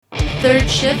Third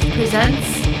Shift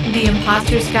presents The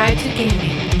Imposter's Guide to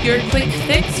Gaming, your quick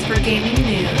fix for gaming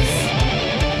news.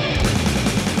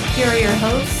 Here are your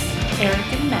hosts,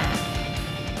 Eric and Matt.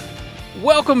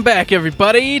 Welcome back,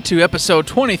 everybody, to episode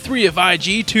 23 of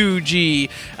IG2G.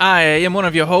 I am one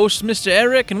of your hosts, Mr.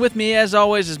 Eric, and with me, as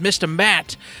always, is Mr.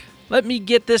 Matt. Let me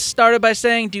get this started by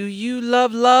saying, do you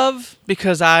love love?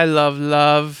 Because I love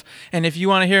love. And if you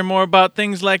want to hear more about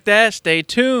things like that, stay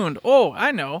tuned. Oh,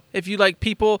 I know. If you like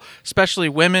people, especially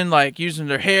women, like using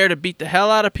their hair to beat the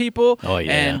hell out of people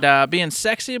and being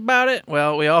sexy about it,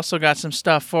 well, we also got some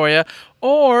stuff for you.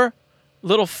 Or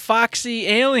little foxy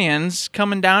aliens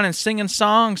coming down and singing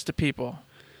songs to people.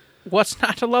 What's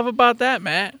not to love about that,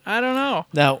 Matt? I don't know.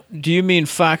 Now, do you mean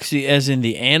foxy as in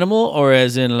the animal or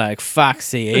as in like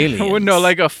foxy aliens? Well, no,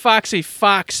 like a foxy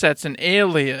fox that's an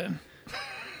alien.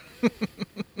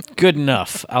 Good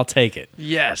enough. I'll take it.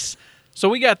 Yes. So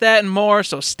we got that and more,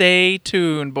 so stay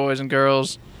tuned, boys and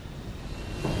girls.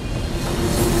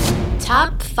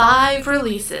 Top 5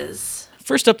 releases.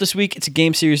 First up this week, it's a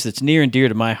game series that's near and dear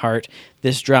to my heart.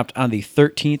 This dropped on the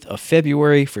 13th of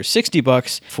February for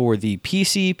 $60 for the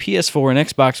PC, PS4, and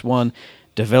Xbox One,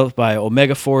 developed by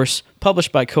Omega Force,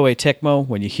 published by Koei Tecmo.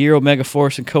 When you hear Omega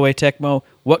Force and Koei Tecmo,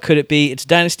 what could it be? It's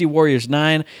Dynasty Warriors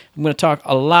 9. I'm going to talk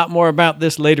a lot more about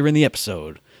this later in the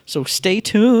episode. So stay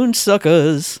tuned,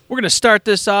 suckers. We're going to start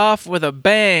this off with a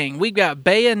bang. We've got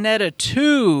Bayonetta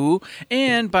 2,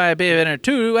 and by Bayonetta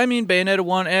 2, I mean Bayonetta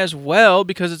 1 as well,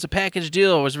 because it's a package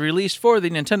deal. It was released for the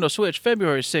Nintendo Switch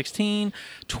February 16,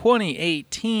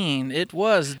 2018. It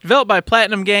was developed by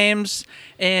Platinum Games,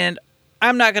 and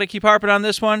I'm not going to keep harping on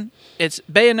this one. It's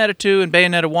Bayonetta 2 and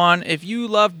Bayonetta 1. If you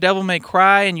love Devil May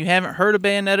Cry and you haven't heard of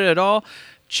Bayonetta at all,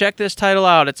 check this title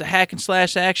out. It's a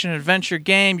hack-and-slash action-adventure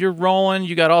game. You're rolling.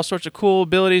 You got all sorts of cool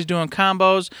abilities doing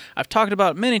combos. I've talked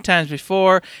about it many times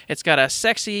before. It's got a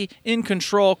sexy,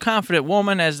 in-control, confident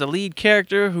woman as the lead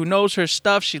character who knows her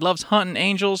stuff. She loves hunting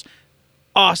angels.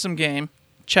 Awesome game.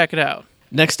 Check it out.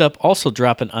 Next up, also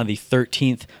dropping on the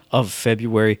 13th of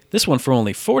February, this one for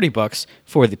only $40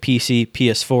 for the PC,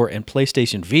 PS4, and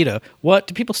PlayStation Vita. What?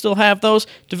 Do people still have those?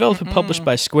 Developed and published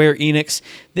by Square Enix.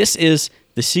 This is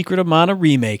the Secret of Mana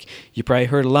remake. You probably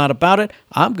heard a lot about it.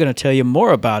 I'm going to tell you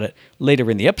more about it later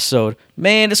in the episode.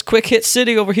 Man, it's Quick Hit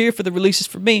City over here for the releases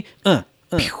for me.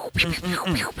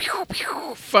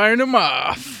 Firing them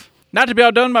off. Not to be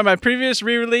outdone by my previous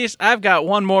re-release, I've got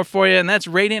one more for you, and that's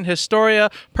Radiant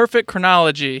Historia Perfect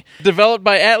Chronology. Developed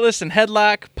by Atlas and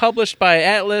Headlock, published by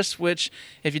Atlas, which,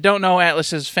 if you don't know,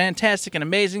 Atlas is fantastic and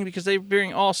amazing because they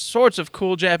bring all sorts of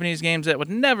cool Japanese games that would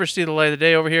never see the light of the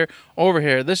day over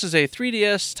here. This is a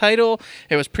 3DS title.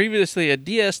 It was previously a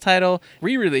DS title,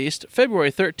 re-released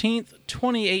February 13th,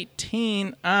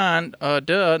 2018 on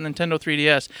Nintendo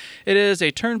 3DS. It is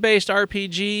a turn-based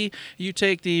RPG. You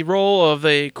take the role of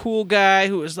a cool guy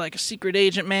who is like a secret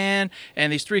agent man,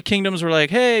 and these three kingdoms were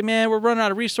like, hey man, we're running out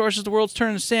of resources, the world's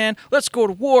turning to sand, let's go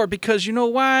to war because you know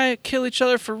why? Kill each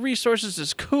other for resources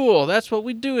is cool. That's what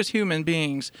we do as human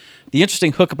beings. The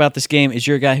interesting hook about this game is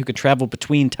you're a guy who can travel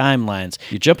between timelines.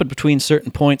 You're jumping between certain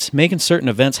points, making certain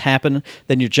events happen,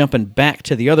 then you're jumping back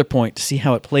to the other point to see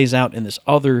how it plays out in this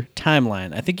other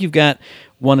timeline. I think you've got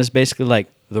one is basically like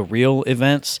the real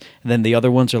events, and then the other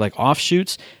ones are like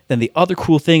offshoots. Then the other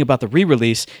cool thing about the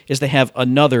re-release is they have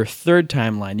another third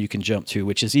timeline you can jump to,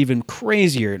 which is even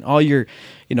crazier, and all your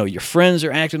friends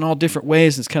are acting all different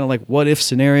ways. It's kind of like what-if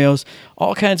scenarios,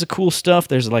 all kinds of cool stuff.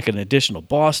 There's like an additional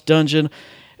boss dungeon.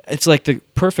 It's like the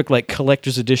perfect like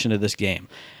collector's edition of this game.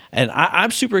 And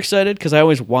I'm super excited because I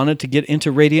always wanted to get into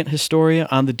Radiant Historia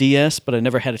on the DS, but I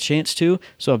never had a chance to.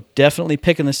 So I'm definitely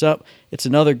picking this up. It's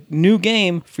another new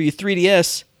game for your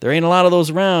 3DS. There ain't a lot of those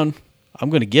around. I'm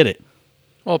going to get it.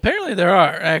 Well, apparently there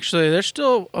are, actually. There's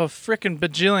still a frickin'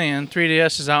 bajillion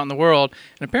 3DSs out in the world.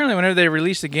 And apparently whenever they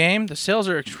release a game, the sales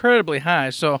are incredibly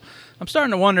high. So I'm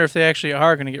starting to wonder if they actually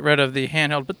are going to get rid of the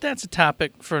handheld. But that's a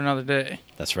topic for another day.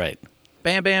 That's right.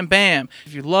 Bam, bam, bam.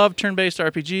 If you love turn-based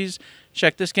RPGs,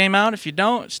 check this game out. If you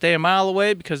don't, stay a mile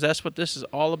away because that's what this is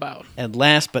all about. And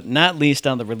last but not least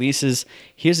on the releases,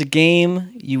 here's a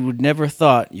game you would never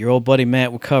thought your old buddy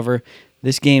Matt would cover.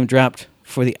 This game dropped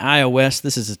for the iOS.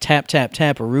 This is a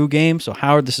tap-tap-tap-a-roo game. So,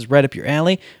 Howard, this is right up your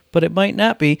alley. but it might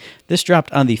not be. This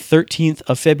dropped on the 13th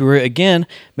of February. Again,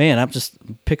 man, I'm just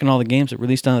picking all the games that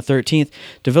released on the 13th.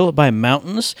 Developed by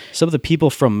Mountains. Some of the people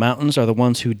from Mountains are the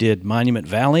ones who did Monument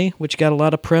Valley, which got a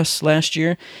lot of press last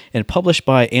year, and published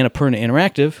by Annapurna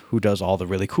Interactive, who does all the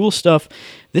really cool stuff.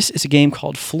 This is a game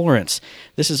called Florence.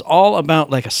 This is all about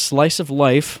like a slice of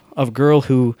life of a girl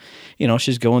who,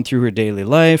 she's going through her daily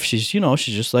life. She's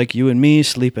just like you and me,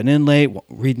 sleeping in late,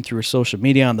 reading through her social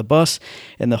media on the bus.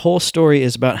 And the whole story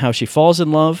is about how she falls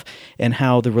in love and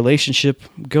how the relationship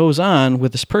goes on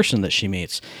with this person that she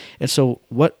meets. And so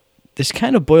what this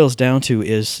kind of boils down to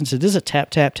is, since it is a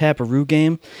tap-tap-tap-a-roo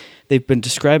game, they've been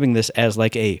describing this as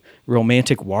like a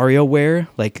romantic WarioWare,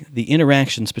 like the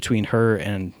interactions between her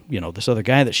and, this other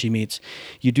guy that she meets.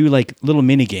 You do like little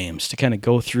mini games to kind of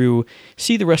go through,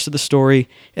 see the rest of the story,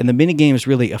 and the mini games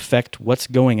really affect what's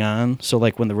going on. So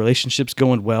like when the relationship's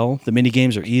going well, the mini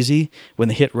games are easy. When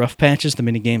they hit rough patches, the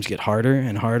mini games get harder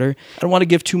and harder. I don't want to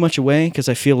give too much away because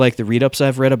I feel like the read-ups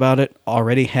I've read about it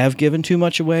already have given too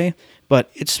much away,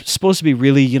 but it's supposed to be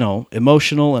really,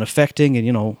 emotional and affecting,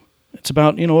 and, it's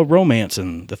about, a romance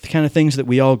and the kind of things that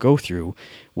we all go through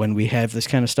when we have this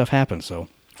kind of stuff happen. So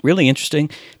really interesting.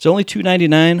 It's only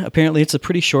 $2.99. Apparently it's a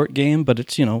pretty short game, but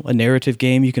it's, a narrative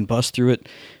game. You can bust through it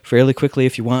fairly quickly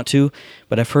if you want to.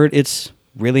 But I've heard it's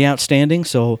really outstanding.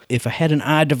 So if I had an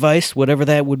odd device, whatever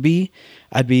that would be,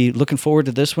 I'd be looking forward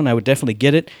to this one. I would definitely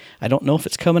get it. I don't know if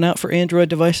it's coming out for Android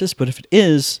devices, but if it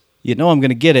is, I'm going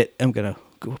to get it. I'm going to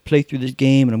go play through this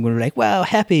game, and I'm going to be like, wow,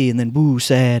 happy, and then boo,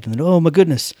 sad, and then, oh my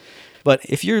goodness. But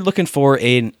if you're looking for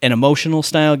an emotional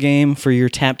style game for your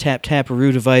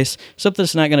tap-tap-tap-a-roo device, something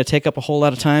that's not going to take up a whole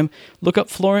lot of time, look up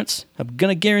Florence. I'm going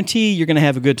to guarantee you're going to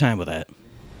have a good time with that.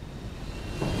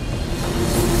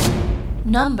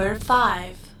 Number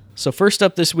 5. So first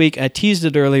up this week, I teased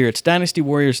it earlier, it's Dynasty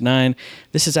Warriors 9.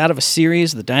 This is out of a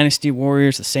series, the Dynasty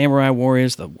Warriors, the Samurai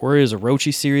Warriors, the Warriors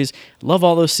Orochi series. Love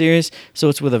all those series, so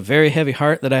it's with a very heavy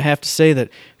heart that I have to say that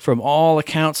from all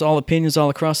accounts, all opinions,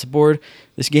 all across the board,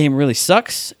 this game really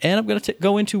sucks, and I'm going to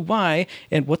go into why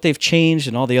and what they've changed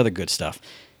and all the other good stuff,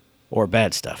 or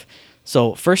bad stuff.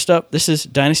 So first up, this is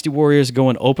Dynasty Warriors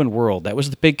going open world. That was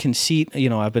the big conceit.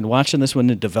 I've been watching this one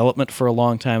in development for a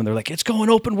long time, and they're like, it's going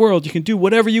open world. You can do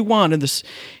whatever you want in this,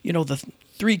 the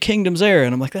Three Kingdoms era.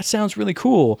 And I'm like, that sounds really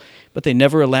cool. But they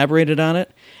never elaborated on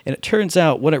it. And it turns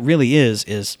out what it really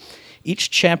is each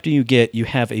chapter you get, you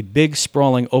have a big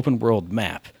sprawling open world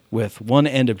map with one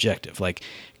end objective. Like,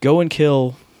 go and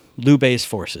kill Liu Bei's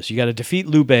forces. You got to defeat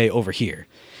Liu Bei over here.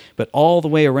 But all the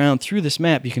way around through this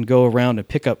map, you can go around and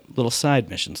pick up little side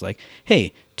missions like,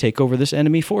 hey, take over this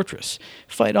enemy fortress,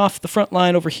 fight off the front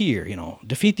line over here,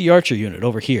 defeat the archer unit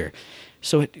over here.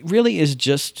 So it really is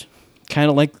just kind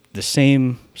of like the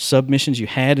same submissions you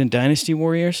had in Dynasty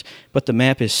Warriors, but the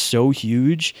map is so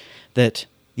huge that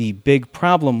the big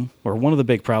problem, or one of the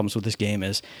big problems with this game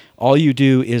is all you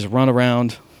do is run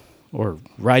around or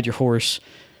ride your horse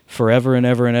forever and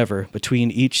ever and ever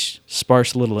between each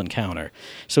sparse little encounter.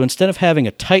 So instead of having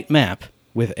a tight map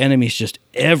with enemies just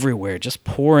everywhere, just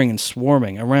pouring and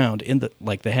swarming around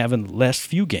like they have in the last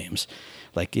few games,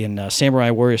 like in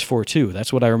Samurai Warriors 4-2,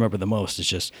 that's what I remember the most, is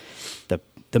just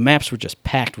the maps were just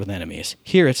packed with enemies.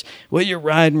 Here it's, well, you're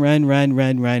riding.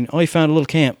 Oh, you found a little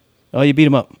camp. Oh, you beat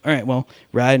them up. All right, well,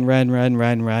 ride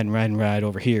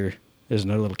over here. There's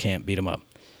another little camp, beat them up.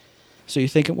 So you're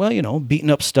thinking, well, beating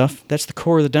up stuff, that's the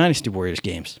core of the Dynasty Warriors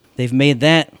games. They've made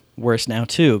that worse now,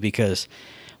 too, because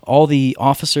all the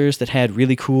officers that had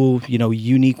really cool,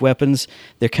 unique weapons,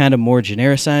 they're kind of more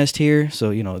genericized here.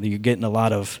 So, you're getting a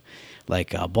lot of,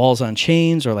 like, balls on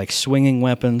chains or, like, swinging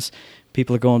weapons.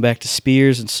 People are going back to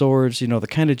spears and swords, the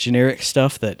kind of generic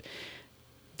stuff that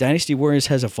Dynasty Warriors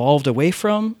has evolved away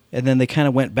from, and then they kind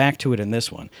of went back to it in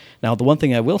this one. Now, the one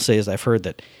thing I will say is I've heard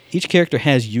that each character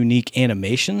has unique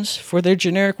animations for their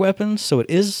generic weapons, so it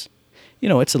is,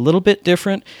 it's a little bit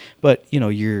different, but,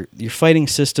 your fighting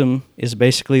system is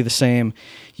basically the same.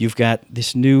 You've got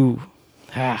this new,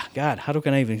 God, how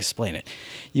can I even explain it?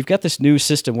 You've got this new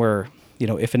system where,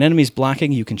 if an enemy's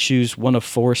blocking, you can choose one of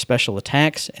 4 special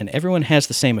attacks, and everyone has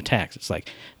the same attacks. It's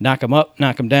like, knock them up,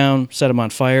 knock them down, set them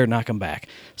on fire, knock them back,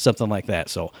 something like that.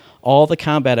 So all the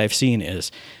combat I've seen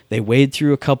is they wade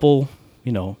through a couple,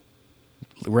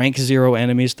 rank 0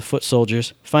 enemies, the foot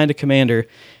soldiers, find a commander,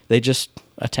 they just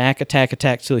attack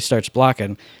till he starts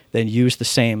blocking, then use the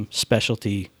same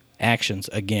specialty actions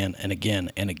again and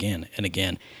again and again and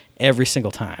again every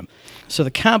single time. So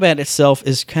the combat itself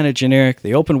is kind of generic.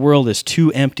 The open world is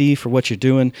too empty for what you're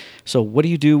doing. So what do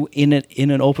you do in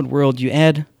an open world? You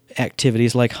add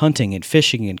activities like hunting and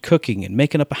fishing and cooking and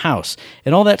making up a house.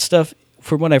 And all that stuff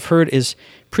from what I've heard, is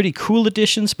pretty cool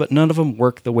additions, but none of them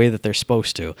work the way that they're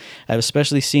supposed to. I've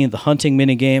especially seen the hunting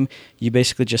minigame. You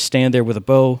basically just stand there with a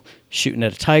bow, shooting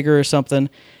at a tiger or something,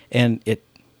 and it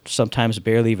sometimes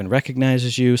barely even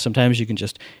recognizes you. Sometimes you can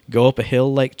just go up a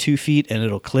hill like 2 feet and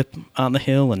it'll clip on the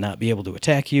hill and not be able to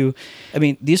attack you. I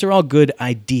mean, these are all good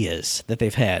ideas that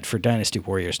they've had for Dynasty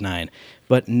Warriors 9,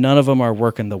 but none of them are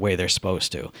working the way they're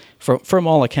supposed to, from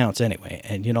all accounts anyway.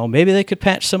 And, maybe they could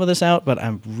patch some of this out, but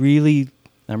I'm really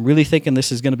thinking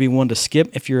this is going to be one to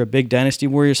skip if you're a big Dynasty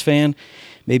Warriors fan.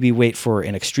 Maybe wait for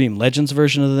an Extreme Legends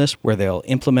version of this where they'll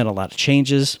implement a lot of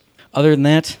changes. Other than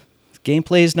that,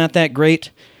 gameplay is not that great.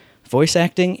 Voice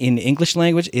acting in English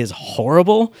language is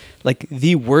horrible. Like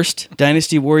the worst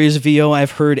Dynasty Warriors VO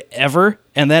I've heard ever.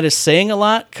 And that is saying a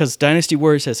lot because Dynasty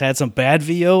Warriors has had some bad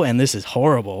VO and this is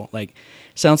horrible. Like,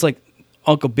 sounds like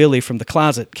Uncle Billy from the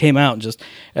closet came out and just,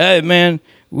 "Hey man,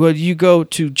 would you go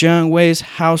to John Way's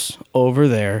house over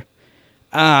there?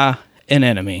 An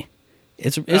enemy."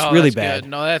 It's really bad. Good.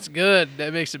 No, that's good.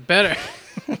 That makes it better.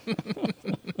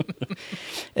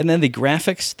 And then the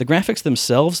graphics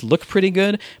themselves look pretty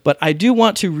good, but I do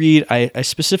want to read, I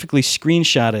specifically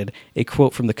screenshotted a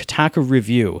quote from the Kotaku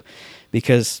review,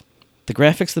 because the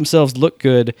graphics themselves look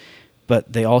good,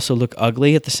 but they also look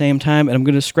ugly at the same time, and I'm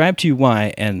going to describe to you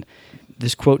why, and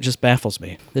this quote just baffles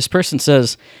me. This person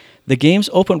says, "The game's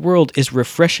open world is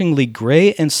refreshingly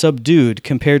gray and subdued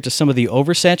compared to some of the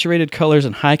oversaturated colors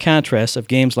and high contrast of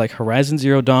games like Horizon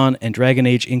Zero Dawn and Dragon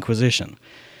Age Inquisition.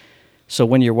 So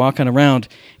when you're walking around,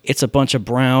 it's a bunch of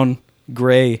brown,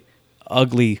 gray,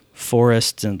 ugly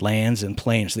forests and lands and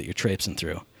plains that you're traipsing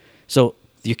through. So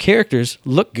your characters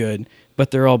look good,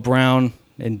 but they're all brown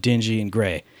and dingy and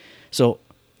gray. So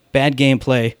bad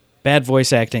gameplay, bad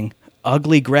voice acting,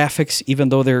 ugly graphics, even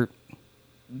though they're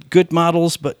good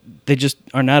models, but they just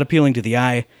are not appealing to the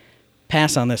eye.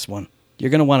 Pass on this one. You're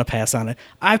going to want to pass on it.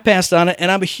 I've passed on it, and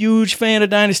I'm a huge fan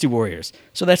of Dynasty Warriors.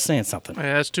 So that's saying something."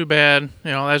 Yeah, that's too bad.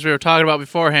 As we were talking about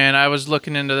beforehand, I was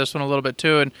looking into this one a little bit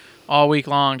too, and all week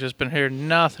long just been hearing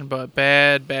nothing but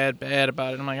bad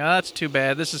about it. I'm like, oh, that's too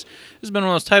bad. This has been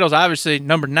one of those titles, obviously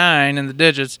number 9 in the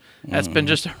digits, that's been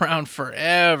just around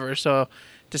forever. So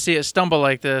to see it stumble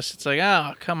like this, it's like,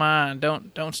 oh, come on,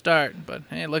 don't start. But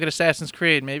hey, look at Assassin's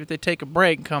Creed. Maybe if they take a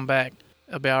break and come back,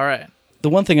 it'll be all right. The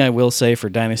one thing I will say for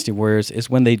Dynasty Warriors is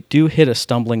when they do hit a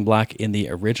stumbling block in the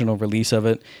original release of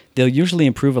it, they'll usually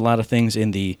improve a lot of things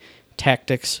in the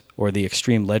Tactics or the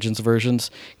Extreme Legends versions,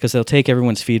 because they'll take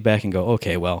everyone's feedback and go,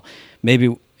 okay, well,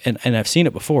 maybe, and I've seen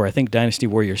it before, I think Dynasty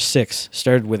Warriors 6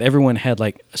 started with everyone had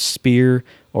like a spear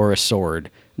or a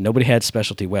sword. Nobody had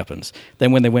specialty weapons.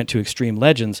 Then when they went to Extreme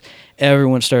Legends,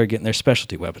 everyone started getting their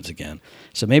specialty weapons again.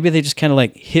 So maybe they just kind of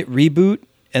like hit reboot,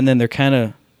 and then they're kind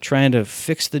of trying to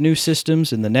fix the new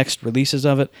systems in the next releases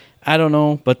of it. I don't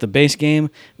know, but the base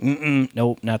game,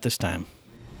 nope, not this time.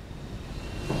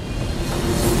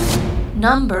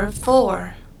 Number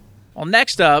 4. Well,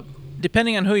 next up,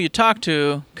 depending on who you talk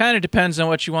to, kind of depends on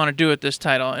what you want to do with this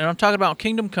title. And I'm talking about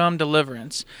Kingdom Come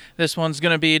Deliverance. This one's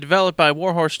going to be developed by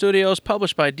Warhorse Studios,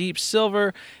 published by Deep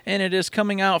Silver, and it is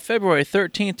coming out February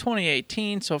 13th,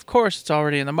 2018. So, of course, it's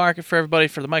already in the market for everybody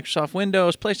for the Microsoft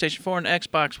Windows, PlayStation 4, and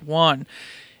Xbox One.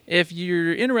 If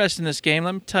you're interested in this game,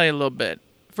 let me tell you a little bit.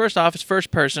 First off, it's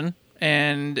first person,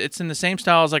 and it's in the same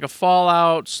style as like a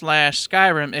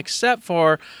Fallout/Skyrim, except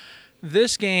for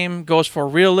this game goes for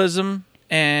realism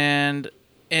and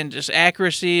just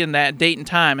accuracy and that date and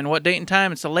time. And what date and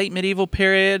time? It's the late medieval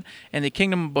period and the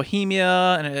Kingdom of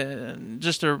Bohemia. And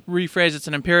just to rephrase, it's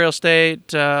an imperial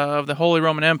state of the Holy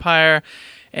Roman Empire.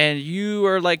 And you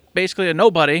are like basically a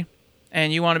nobody,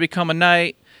 and you want to become a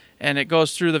knight. And it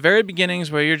goes through the very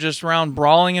beginnings where you're just around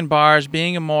brawling in bars,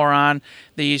 being a moron.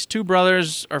 These two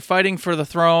brothers are fighting for the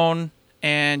throne,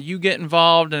 and you get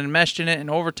involved and enmeshed in it, and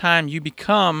over time you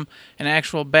become an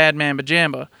actual bad man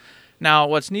bajamba. Now,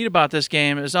 what's neat about this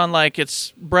game is unlike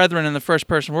its brethren in the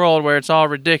first-person world where it's all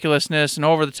ridiculousness and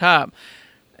over the top,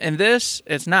 in this,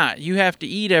 it's not. You have to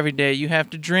eat every day. You have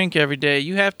to drink every day.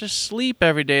 You have to sleep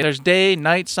every day. There's day,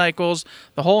 night cycles,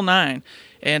 the whole 9.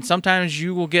 And sometimes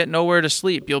you will get nowhere to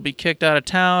sleep. You'll be kicked out of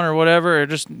town or whatever, or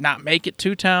just not make it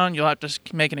to town. You'll have to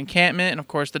make an encampment, and of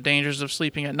course the dangers of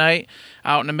sleeping at night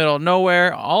out in the middle of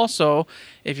nowhere. Also,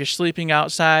 if you're sleeping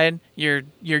outside, your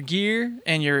gear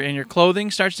and your clothing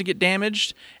starts to get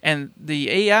damaged. And the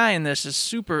AI in this is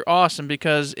super awesome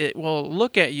because it will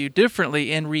look at you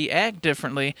differently and react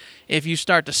differently if you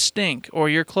start to stink or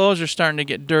your clothes are starting to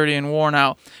get dirty and worn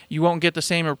out. You won't get the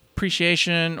same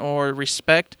appreciation or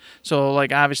respect. So,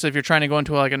 like, obviously, if you're trying to go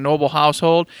into like a noble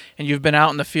household and you've been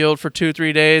out in the field for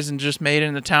 2-3 days and just made it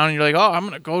in the town, and you're like, oh, I'm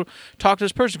gonna go talk to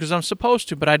this person because I'm supposed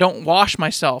to, but I don't wash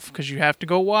myself, because you have to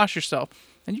go wash yourself.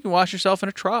 And you can wash yourself in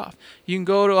a trough. You can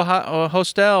go to a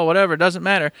hostel, whatever. It doesn't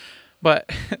matter. But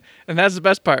and that's the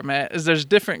best part, Matt, is there's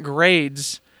different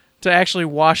grades to actually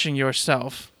washing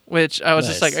yourself. Which I was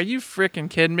just like, are you freaking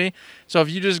kidding me? So if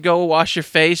you just go wash your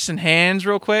face and hands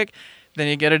real quick, then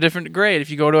you get a different grade. If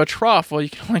you go to a trough, well, you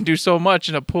can only do so much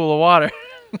in a pool of water.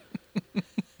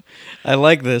 I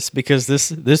like this because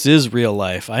this is real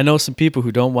life. I know some people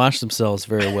who don't wash themselves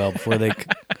very well before they.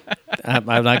 I'm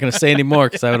not going to say any more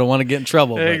because I don't want to get in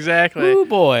trouble. But, Exactly. oh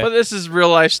boy! But this is real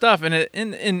life stuff,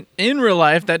 and in real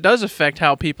life, that does affect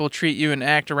how people treat you and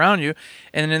act around you.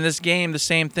 And in this game, the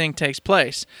same thing takes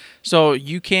place. So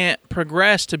you can't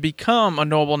progress to become a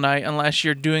noble knight unless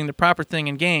you're doing the proper thing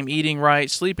in game, eating right,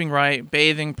 sleeping right,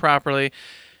 bathing properly.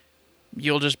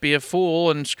 You'll just be a fool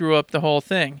and screw up the whole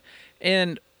thing.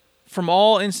 And from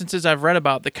all instances I've read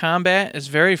about, the combat is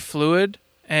very fluid,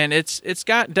 and it's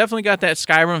definitely got that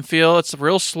Skyrim feel. It's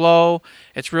real slow.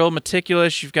 It's real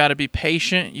meticulous. You've got to be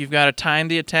patient. You've got to time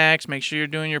the attacks. Make sure you're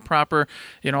doing your proper,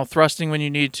 thrusting when you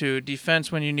need to,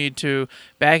 defense when you need to,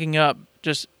 backing up,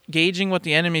 just gauging what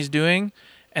the enemy's doing,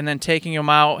 and then taking him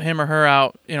or her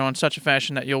out, in such a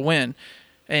fashion that you'll win.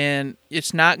 And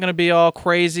it's not going to be all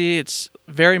crazy. It's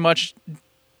very much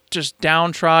just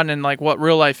downtrodden and like what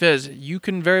real life is. You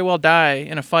can very well die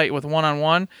in a fight with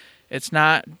one-on-one.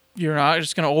 You're not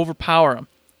just going to overpower them.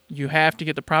 You have to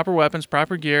get the proper weapons,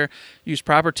 proper gear, use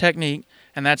proper technique,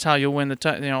 and that's how you'll win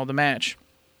the match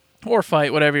or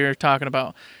fight, whatever you're talking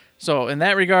about. So in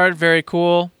that regard, very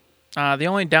cool. The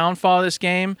only downfall of this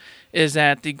game is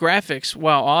that the graphics,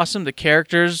 while awesome, the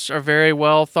characters are very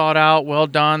well thought out, well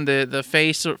done.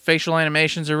 The facial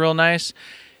animations are real nice.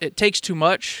 It takes too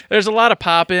much. There's a lot of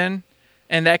pop in,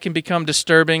 and that can become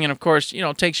disturbing, and of course,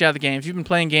 it takes you out of the game. If you've been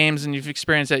playing games and you've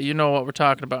experienced that, you know what we're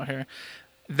talking about here.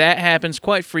 That happens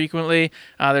quite frequently.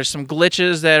 There's some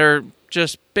glitches that are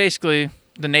just basically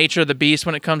the nature of the beast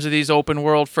when it comes to these open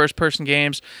world first-person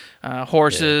games.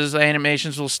 Horses,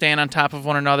 animations will stand on top of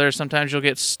one another. Sometimes you'll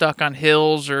get stuck on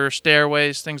hills or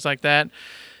stairways, things like that.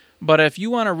 But if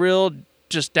you want a real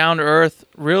just down-to-earth,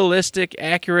 realistic,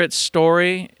 accurate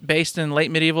story based in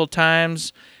late medieval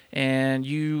times, and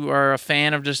you are a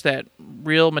fan of just that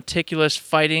real meticulous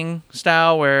fighting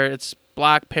style where it's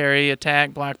block, parry,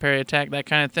 attack, that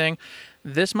kind of thing,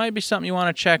 this might be something you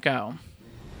want to check out.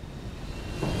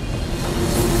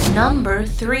 Number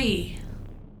 3.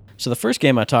 So the first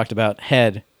game I talked about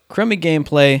had crummy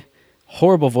gameplay,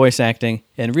 horrible voice acting,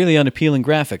 and really unappealing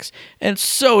graphics. And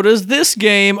so does this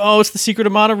game. Oh, it's the Secret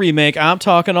of Mana remake. I'm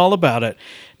talking all about it.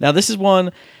 Now, this is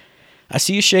one... I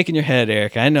see you shaking your head,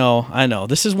 Eric. I know.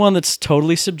 This is one that's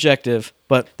totally subjective,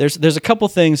 but there's a couple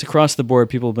things across the board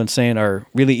people have been saying are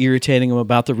really irritating them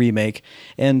about the remake,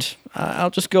 and I'll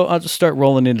just start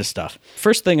rolling into stuff.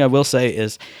 First thing I will say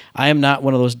is I am not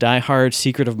one of those diehard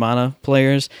Secret of Mana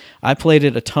players. I played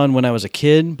it a ton when I was a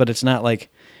kid, but it's not like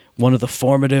one of the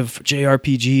formative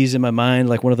JRPGs in my mind,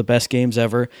 like one of the best games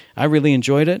ever. I really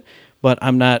enjoyed it, but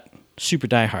I'm not super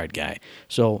diehard guy.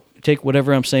 So take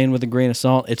whatever I'm saying with a grain of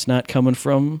salt. It's not coming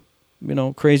from,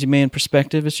 crazy man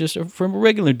perspective. It's just from a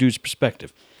regular dude's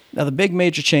perspective. Now, the big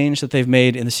major change that they've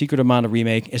made in the Secret of Mana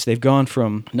remake is they've gone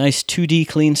from nice 2D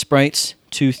clean sprites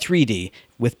to 3D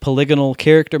with polygonal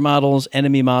character models,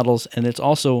 enemy models, and it's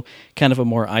also kind of a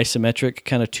more isometric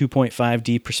kind of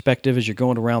 2.5D perspective as you're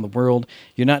going around the world.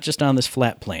 You're not just on this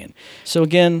flat plane. So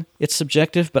again, it's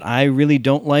subjective, but I really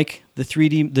don't like the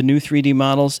new 3D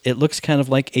models. It looks kind of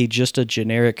like just a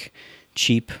generic,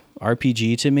 cheap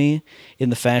RPG to me in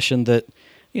the fashion that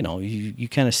you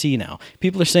kind of see now.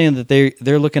 People are saying that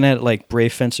they're looking at it like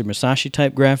Brave Fencer Musashi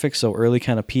type graphics, so early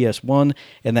kind of PS1,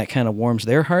 and that kind of warms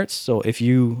their hearts. So if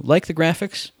you like the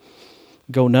graphics,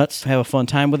 go nuts, have a fun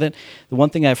time with it. The one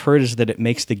thing I've heard is that it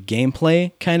makes the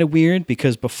gameplay kind of weird,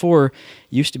 because before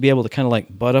you used to be able to kind of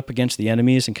like butt up against the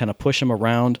enemies and kind of push them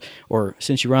around, or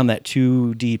since you were on that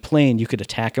 2D plane, you could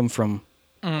attack them from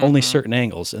only certain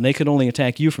angles, and they could only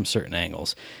attack you from certain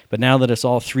angles. But now that it's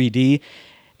all 3D,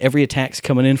 every attack's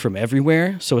coming in from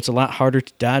everywhere, so it's a lot harder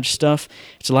to dodge stuff.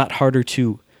 It's a lot harder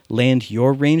to land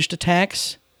your ranged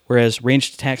attacks, whereas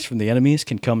ranged attacks from the enemies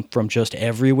can come from just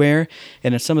everywhere.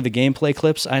 And in some of the gameplay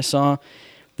clips I saw,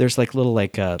 there's like little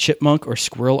chipmunk or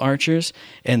squirrel archers,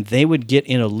 and they would get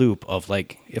in a loop of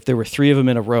if there were 3 of them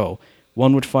in a row,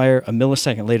 one would fire, a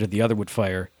millisecond later the other would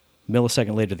fire,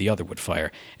 millisecond later the other would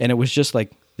fire. And it was just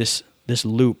like this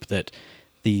loop that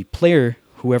the player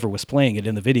whoever was playing it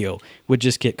in the video would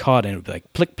just get caught and it would be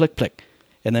like, plick, plick, plick.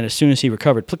 And then as soon as he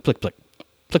recovered, plick, plick, plick,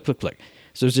 plick, plick, plick.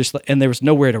 So it was just, and there was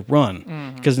nowhere to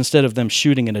run because instead of them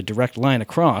shooting in a direct line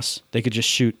across, they could just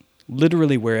shoot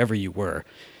literally wherever you were.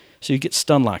 So you get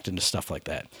stun locked into stuff like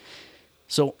that.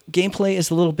 So gameplay is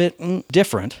a little bit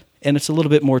different, and it's a little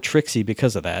bit more tricksy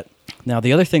because of that. Now,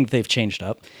 the other thing that they've changed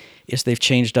up is they've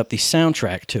changed up the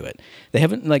soundtrack to it. They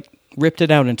haven't ripped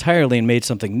it out entirely and made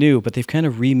something new, but they've kind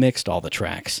of remixed all the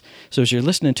tracks. So as you're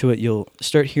listening to it, you'll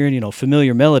start hearing,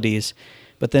 familiar melodies,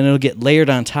 but then it'll get layered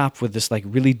on top with this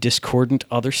really discordant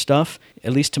other stuff.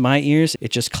 At least to my ears, it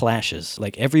just clashes.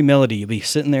 Like every melody, you'll be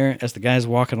sitting there as the guy's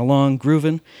walking along,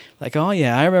 grooving, like, oh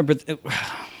yeah, I remember,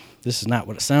 this is not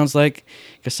what it sounds like,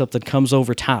 because something comes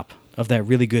over top of that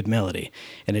really good melody,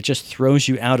 and it just throws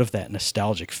you out of that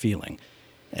nostalgic feeling.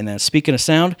 And then speaking of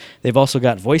sound, they've also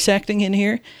got voice acting in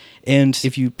here, and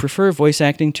if you prefer voice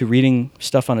acting to reading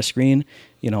stuff on a screen,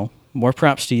 more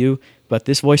props to you, but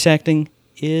this voice acting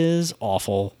is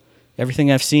awful.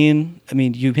 Everything I've seen,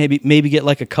 you maybe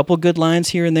get a couple good lines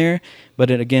here and there,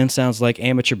 but it again sounds like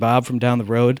Amateur Bob from down the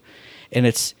road, and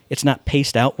it's not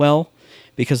paced out well,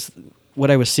 because what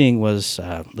I was seeing was,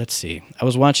 I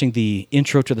was watching the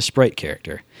intro to the Sprite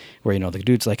character, where, the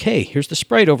dude's like, hey, here's the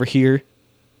Sprite over here.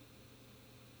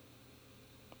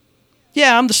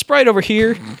 Yeah, I'm the Sprite over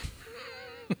here.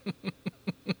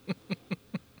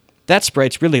 That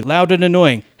Sprite's really loud and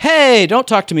annoying. Hey, don't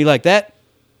talk to me like that.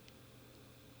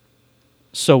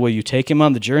 So will you take him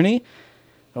on the journey?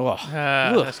 Oh,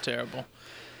 that's terrible.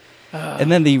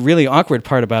 And then the really awkward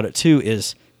part about it, too,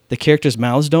 is the characters'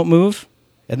 mouths don't move.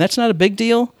 And that's not a big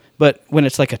deal. But when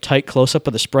it's like a tight close-up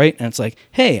of the Sprite, and it's like,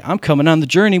 hey, I'm coming on the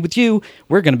journey with you.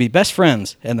 We're going to be best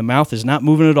friends. And the mouth is not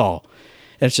moving at all.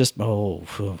 And it's just,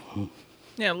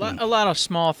 Yeah, a lot of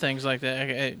small things like that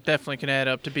it definitely can add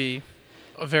up to be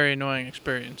a very annoying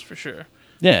experience, for sure.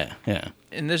 Yeah.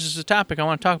 And this is a topic I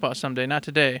want to talk about someday, not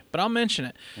today, but I'll mention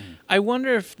it. I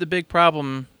wonder if the big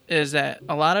problem is that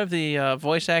a lot of the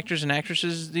voice actors and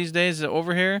actresses these days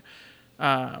over here,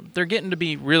 they're getting to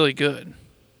be really good.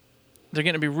 They're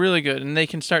getting to be really good, and they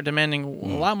can start demanding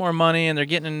a lot more money, and they're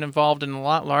getting involved in a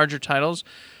lot larger titles.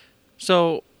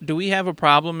 So do we have a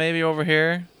problem maybe over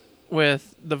here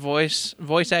with the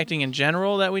voice acting in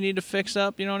general that we need to fix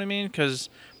up? You know what I mean? Because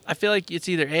I feel like it's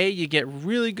either A, you get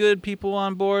really good people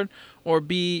on board, or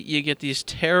B, you get these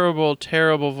terrible,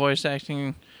 terrible voice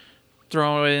acting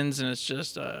throw-ins, and it's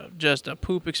just a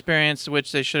poop experience,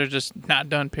 which they should have just not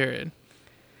done, period.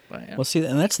 But, yeah. Well, see,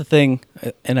 and that's the thing,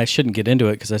 and I shouldn't get into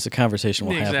it because that's a conversation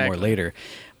we'll have more later.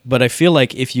 But I feel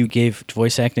like if you gave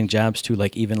voice acting jobs to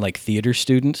even theater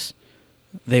students,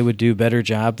 they would do a better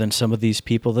job than some of these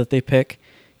people that they pick.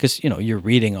 Because, you're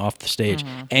reading off the stage,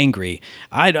 angry.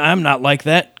 I'm not like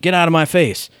that. Get out of my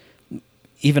face.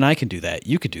 Even I can do that.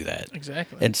 You could do that.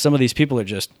 Exactly. And some of these people are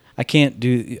just,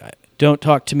 don't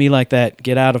talk to me like that.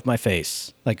 Get out of my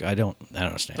face. I don't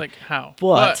understand. Like how?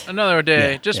 But another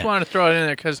day. Wanted to throw it in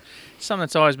there because it's something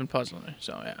that's always been puzzling me.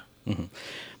 So, yeah. Mm-hmm.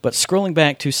 But scrolling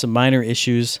back to some minor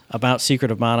issues about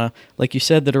Secret of Mana, like you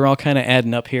said, that are all kind of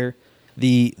adding up here.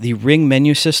 The ring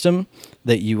menu system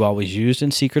that you always used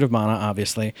in Secret of Mana,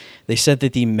 obviously, they said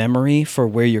that the memory for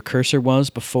where your cursor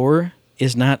was before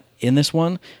is not in this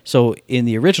one. So in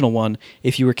the original one,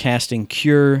 if you were casting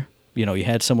Cure, you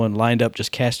had someone lined up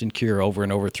just casting Cure over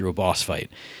and over through a boss fight,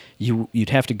 you'd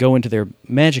have to go into their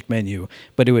magic menu,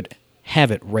 but it would have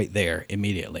it right there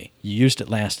immediately. You used it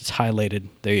last, it's highlighted,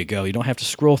 there you go. You don't have to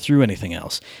scroll through anything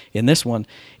else. In this one,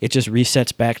 it just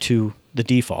resets back to the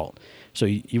default. So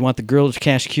you want the girl to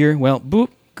cast Cure? Well, boop,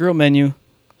 girl menu,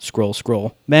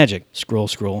 scroll, magic,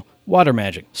 scroll, water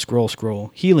magic,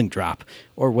 scroll, healing drop,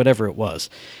 or whatever it was.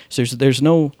 So there's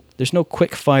no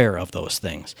quick fire of those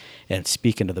things. And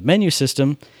speaking of the menu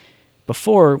system,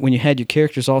 before, when you had your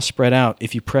characters all spread out,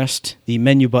 if you pressed the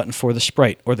menu button for the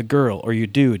sprite or the girl or your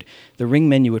dude, the ring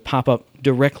menu would pop up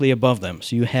directly above them.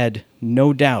 So you had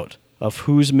no doubt of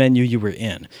whose menu you were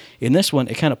in. In this one,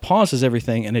 it kind of pauses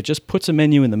everything, and it just puts a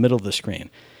menu in the middle of the screen.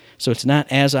 So it's not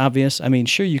as obvious.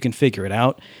 Sure, you can figure it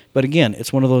out, but again,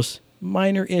 it's one of those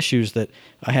minor issues that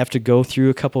I have to go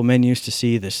through a couple menus to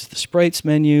see this is the sprites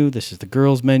menu, this is the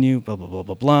girls menu, blah, blah, blah,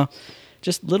 blah, blah.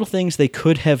 Just little things they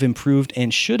could have improved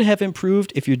and should have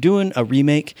improved. If you're doing a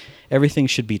remake, everything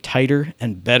should be tighter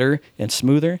and better and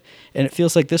smoother, and it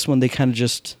feels like this one, they kind of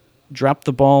just dropped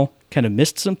the ball, kind of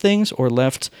missed some things, or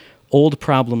left old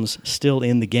problems still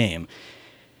in the game.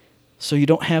 So you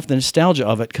don't have the nostalgia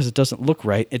of it because it doesn't look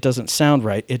right, it doesn't sound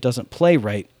right, it doesn't play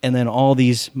right, and then all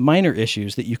these minor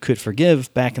issues that you could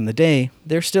forgive back in the day,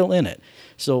 they're still in it.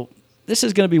 So this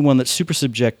is going to be one that's super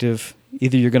subjective.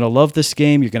 Either you're going to love this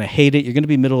game, you're going to hate it, you're going to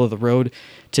be middle of the road.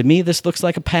 To me, this looks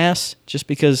like a pass just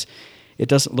because it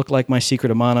doesn't look like My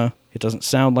Secret of Mana. It doesn't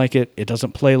sound like it. It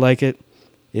doesn't play like it.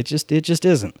 It just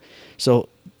isn't. So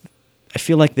I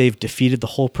feel like they've defeated the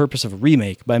whole purpose of a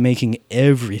remake by making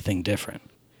everything different.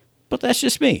 But that's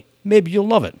just me. Maybe you'll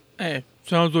love it. Hey,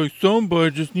 sounds like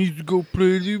somebody just needs to go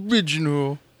play the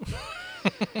original.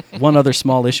 One other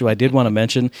small issue I did want to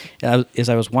mention is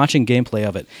I was watching gameplay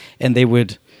of it, and they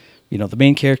would, the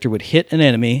main character would hit an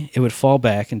enemy, it would fall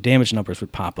back, and damage numbers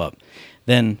would pop up.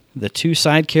 Then the two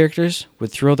side characters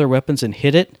would throw their weapons and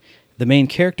hit it. The main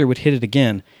character would hit it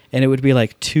again, and it would be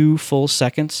like 2 full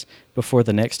seconds before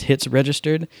the next hit's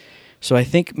registered. So I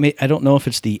don't know if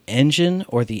it's the engine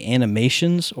or the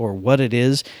animations or what it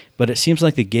is, but it seems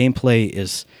like the gameplay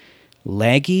is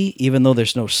laggy, even though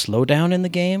there's no slowdown in the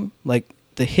game. Like,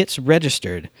 the hits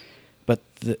registered, but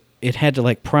it had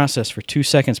to process for 2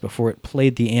 seconds before it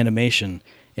played the animation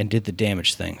and did the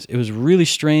damage things. It was really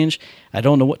strange. I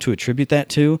don't know what to attribute that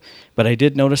to, but I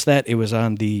did notice that. It was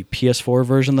on the PS4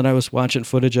 version that I was watching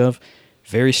footage of.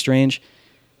 Very strange.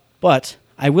 But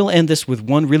I will end this with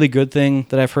one really good thing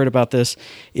that I've heard about this,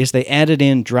 is they added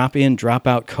in, drop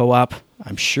out co-op.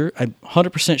 I'm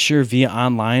 100% sure via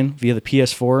online, via the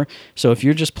PS4. So if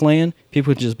you're just playing,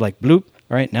 people would just bloop,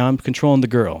 all right, now I'm controlling the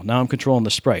girl. Now I'm controlling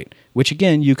the sprite, which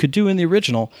again, you could do in the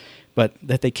original, but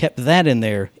that they kept that in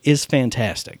there is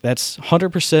fantastic. That's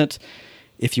 100%.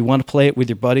 If you want to play it with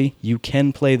your buddy, you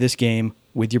can play this game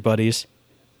with your buddies.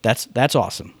 That's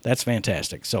awesome. That's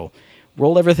fantastic. So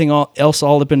roll everything else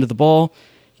all up into the ball.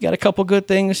 You got a couple good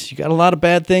things. You got a lot of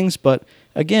bad things, but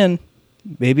again,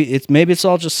 maybe it's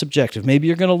all just subjective. Maybe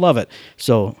you're going to love it.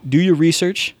 So do your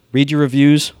research, read your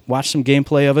reviews, watch some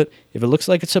gameplay of it. If it looks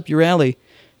like it's up your alley,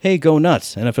 hey, go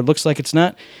nuts. And if it looks like it's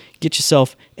not, get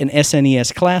yourself an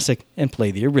SNES Classic and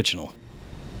play the original.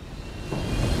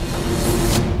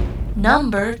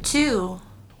 Number 2.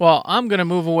 Well, I'm going to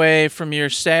move away from your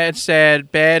sad,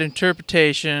 bad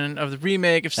interpretation of the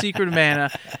remake of Secret of Mana,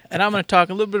 and I'm going to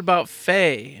talk a little bit about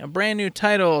Fae, a brand new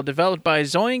title developed by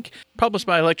Zoink, published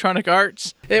by Electronic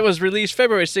Arts. It was released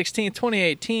February 16,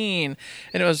 2018,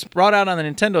 and it was brought out on the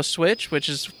Nintendo Switch, which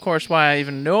is, of course, why I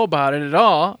even know about it at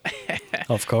all.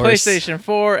 Of course. PlayStation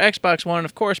 4, Xbox One, and,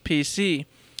 of course, PC.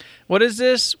 What is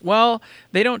this? Well,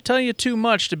 they don't tell you too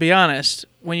much, to be honest.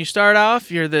 When you start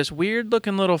off, you're this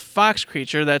weird-looking little fox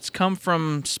creature that's come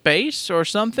from space or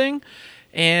something,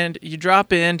 and you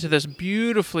drop into this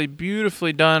beautifully,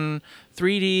 beautifully done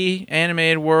 3D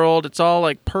animated world. It's all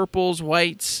like purples,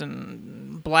 whites,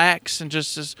 and blacks, and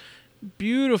just this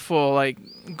beautiful,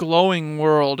 glowing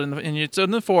world. And it's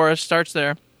in the forest, starts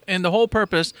there. And the whole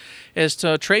purpose is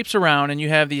to traipse around, and you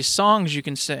have these songs you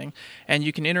can sing, and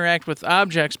you can interact with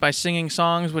objects by singing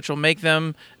songs, which will make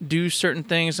them do certain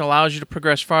things, allows you to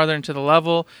progress farther into the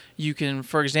level. You can,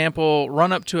 for example,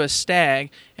 run up to a stag,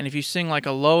 and if you sing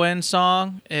a low-end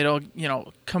song, it'll,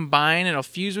 combine, it'll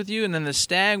fuse with you, and then the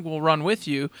stag will run with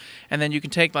you, and then you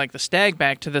can take the stag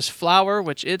back to this flower,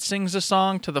 which it sings a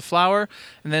song to the flower,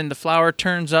 and then the flower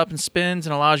turns up and spins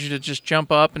and allows you to just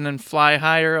jump up and then fly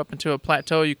higher up into a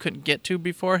plateau you couldn't get to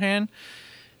beforehand.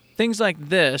 Things like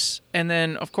this, and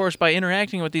then, of course, by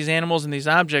interacting with these animals and these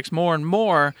objects more and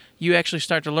more, you actually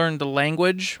start to learn the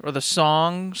language or the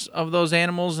songs of those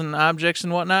animals and objects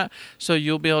and whatnot, so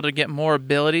you'll be able to get more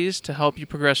abilities to help you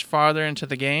progress farther into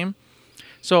the game.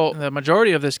 So the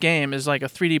majority of this game is like a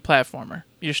 3D platformer.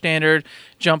 Your standard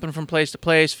jumping from place to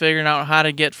place, figuring out how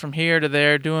to get from here to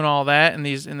there, doing all that in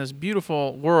this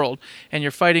beautiful world, and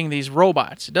you're fighting these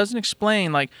robots. It doesn't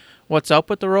explain what's up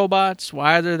with the robots,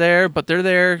 why they're there, but they're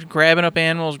there grabbing up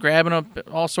animals, grabbing up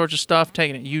all sorts of stuff,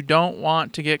 taking it. You don't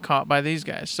want to get caught by these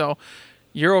guys. So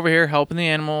you're over here helping the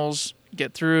animals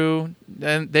get through,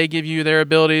 then they give you their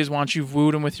abilities once you've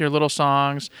wooed them with your little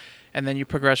songs, and then you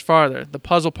progress farther. The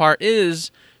puzzle part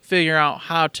is figure out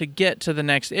how to get to the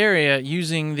next area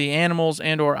using the animals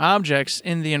and or objects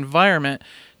in the environment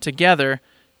together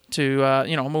to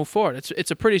move forward.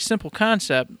 It's a pretty simple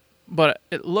concept, but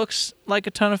it looks like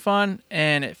a ton of fun,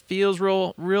 and it feels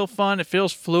real fun. It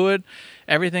feels fluid.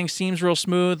 Everything seems real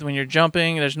smooth when you're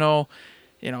jumping. There's no,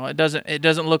 it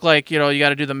doesn't look like, you got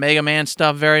to do the Mega Man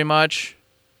stuff very much.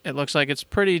 It looks like it's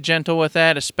pretty gentle with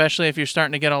that, especially if you're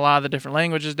starting to get a lot of the different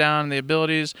languages down and the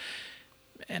abilities.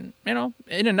 And,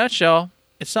 in a nutshell,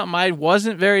 it's something I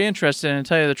wasn't very interested in, to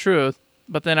tell you the truth.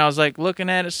 But then I was looking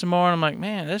at it some more, and I'm like,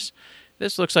 man,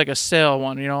 this looks like a sale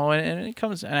one, and it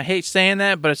comes, and I hate saying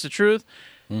that, but it's the truth.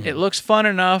 Mm-hmm. It looks fun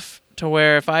enough to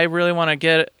where if I really want to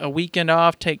get a weekend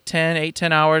off, take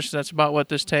 10 hours, that's about what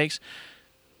this takes.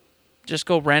 just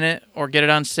go rent it or get it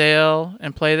on sale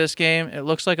and play this game. It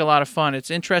looks like a lot of fun.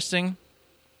 It's interesting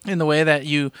in the way that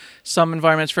some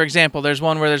environments, for example, there's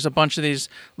one where there's a bunch of these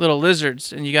little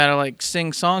lizards and you got to like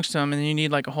sing songs to them, and you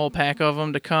need like a whole pack of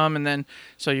them to come, and then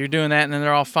so you're doing that, and then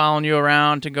they're all following you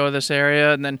around to go to this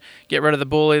area, and then get rid of the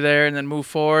bully there and then move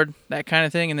forward, that kind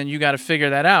of thing. And then you got to figure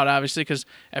that out, obviously, because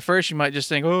at first you might just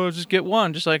think, oh, just get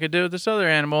one, just like I did with this other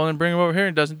animal, and then bring him over here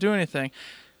and it doesn't do anything.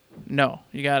 No,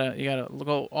 you gotta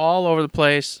go all over the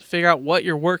place, figure out what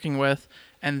you're working with,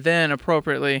 and then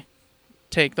appropriately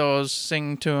take those,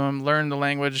 sing to them, learn the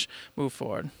language, move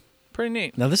forward. Pretty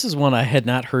neat. Now, this is one I had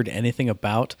not heard anything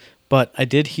about, but I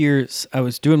did hear, I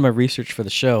was doing my research for the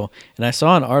show, and I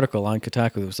saw an article on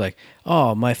Kotaku that was like,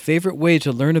 oh, my favorite way to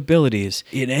learn abilities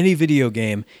in any video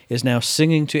game is now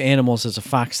singing to animals as a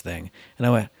fox thing. And I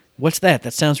went, what's that?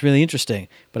 That sounds really interesting.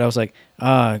 But I was like,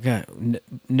 God,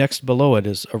 next below it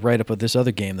is a write-up of this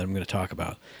other game that I'm going to talk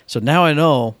about. So now I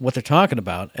know what they're talking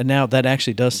about, and now that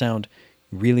actually does sound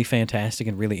really fantastic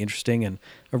and really interesting and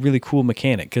a really cool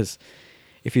mechanic, because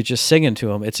if you're just singing to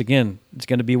them, it's going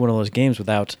to be one of those games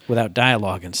without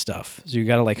dialogue and stuff. So you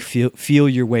got to like feel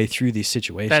your way through these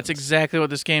situations. That's exactly what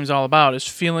this game's all about, is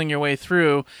feeling your way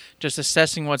through, just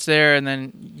assessing what's there and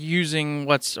then using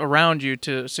what's around you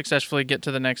to successfully get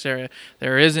to the next area.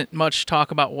 There isn't much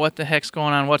talk about what the heck's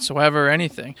going on whatsoever or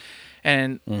anything.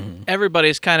 And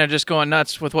everybody's kind of just going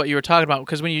nuts with what you were talking about,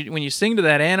 because when you sing to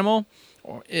that animal,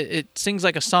 it sings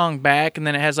like a song back, and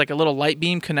then it has like a little light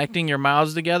beam connecting your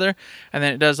mouths together, and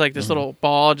then it does like this little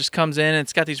ball just comes in, and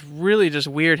it's got these really just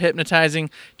weird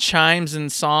hypnotizing chimes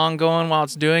and song going while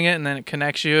it's doing it, and then it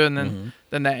connects you, and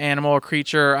then that animal or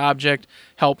creature or object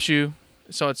helps you.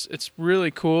 So it's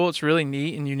really cool. It's really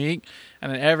neat and unique,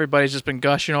 and then everybody's just been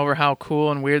gushing over how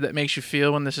cool and weird that makes you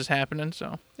feel when this is happening.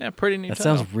 So yeah, pretty neat. That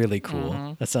sounds really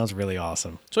cool. That sounds really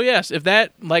awesome. So yes, if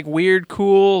that like weird,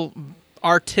 cool,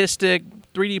 artistic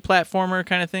 3D platformer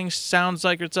kind of thing sounds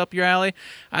like it's up your alley,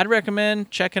 I'd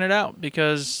recommend checking it out,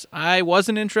 because I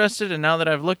wasn't interested, and now that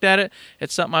I've looked at it,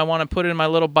 it's something I want to put in my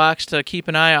little box to keep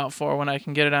an eye out for when I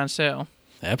can get it on sale.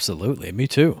 Absolutely, me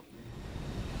too.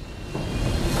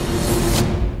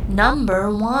 Number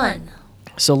 1.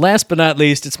 So last but not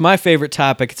least, it's my favorite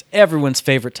topic. It's everyone's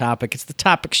favorite topic. It's the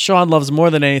topic Sean loves more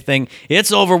than anything.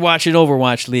 It's Overwatch and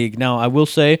Overwatch League. Now, I will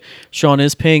say, Sean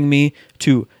is paying me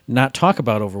to not talk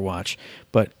about Overwatch,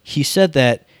 but he said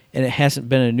that, and it hasn't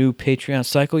been a new Patreon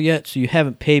cycle yet, so you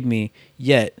haven't paid me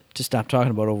yet to stop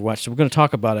talking about Overwatch. So we're going to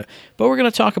talk about it, but we're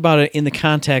going to talk about it in the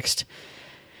context,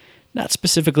 not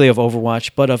specifically of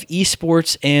Overwatch, but of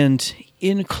esports and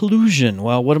inclusion.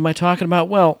 Well, what am I talking about?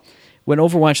 Well, when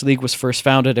Overwatch League was first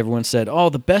founded, everyone said, oh,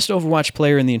 the best Overwatch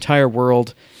player in the entire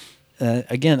world.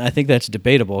 Again, I think that's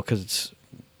debatable, because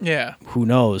it's, who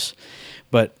knows.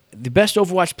 But the best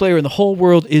Overwatch player in the whole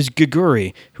world is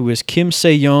Geguri, who is Kim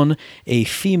Se-yeon, a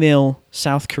female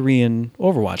South Korean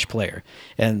Overwatch player.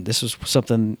 And this was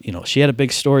something, she had a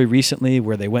big story recently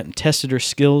where they went and tested her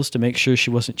skills to make sure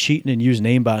she wasn't cheating and using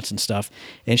aimbots and stuff.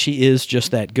 And she is just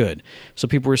that good. So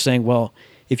people were saying, well,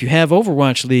 if you have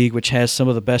Overwatch League, which has some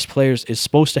of the best players, is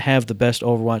supposed to have the best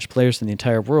Overwatch players in the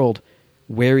entire world,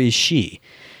 where is she?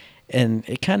 And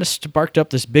it kind of sparked up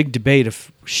this big debate if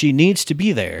she needs to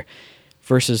be there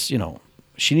versus,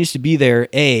 she needs to be there,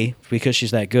 A, because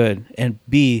she's that good, and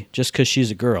B, just because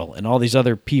she's a girl, and all these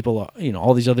other people,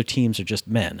 all these other teams are just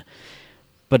men.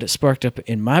 But it sparked up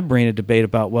in my brain a debate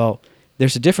about, well,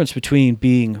 there's a difference between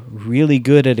being really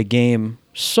good at a game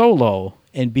solo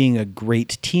and being a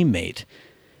great teammate.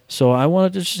 So I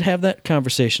wanted to just have that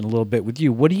conversation a little bit with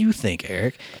you. What do you think,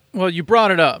 Eric? Well, you brought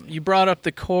it up. You brought up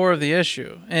the core of the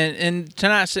issue. And to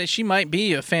not say she might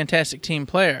be a fantastic team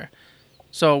player.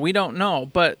 So we don't know.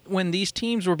 But when these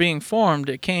teams were being formed,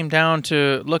 it came down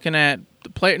to looking at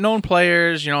the known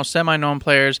players, semi-known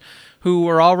players who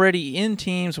were already in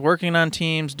teams, working on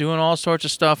teams, doing all sorts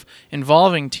of stuff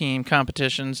involving team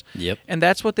competitions. Yep. And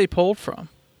that's what they pulled from.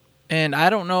 And I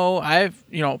don't know,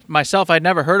 myself, I'd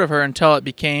never heard of her until it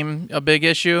became a big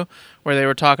issue where they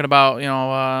were talking about,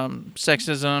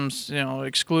 sexism,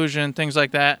 exclusion, things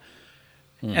like that.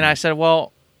 And I said,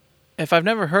 well, if I've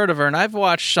never heard of her, and I've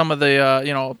watched some of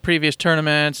the, previous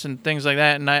tournaments and things like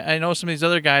that, and I know some of these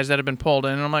other guys that have been pulled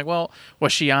in, and I'm like, well,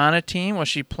 was she on a team? Was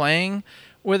she playing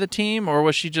with a team, or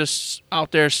was she just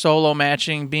out there solo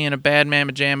matching, being a bad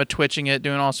mamma jamma, twitching it,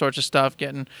 doing all sorts of stuff,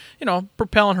 getting,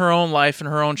 propelling her own life and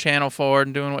her own channel forward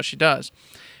and doing what she does?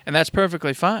 And that's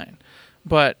perfectly fine.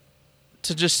 But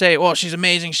to just say, well, she's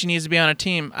amazing, she needs to be on a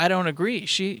team, I don't agree.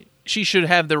 She should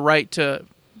have the right to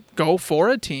go for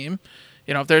a team.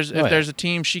 You know, if there's a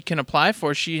team she can apply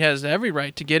for, she has every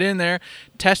right to get in there,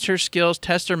 test her skills,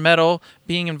 test her mettle,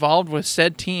 being involved with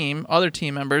said team, other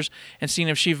team members, and seeing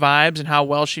if she vibes and how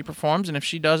well she performs. And if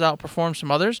she does outperform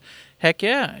some others, heck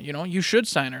yeah, you know, you should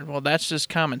sign her. Well, that's just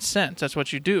common sense. That's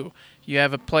what you do. You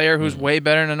have a player who's way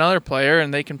better than another player,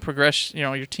 and they can progress, you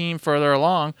know, your team further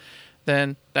along,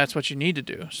 then that's what you need to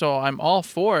do. So I'm all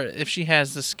for it if she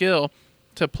has the skill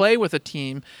to play with a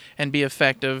team and be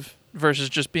effective versus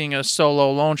just being a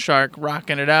solo loan shark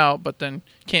rocking it out, but then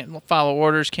can't follow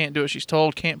orders, can't do what she's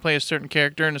told, can't play a certain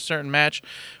character in a certain match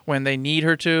when they need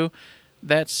her to.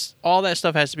 That's all that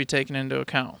stuff has to be taken into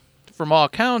account. From all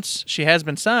accounts, she has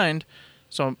been signed,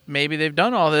 so maybe they've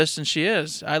done all this and she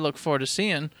is. I look forward to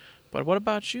seeing. But what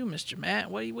about you, Mr. Matt?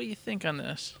 What do you think on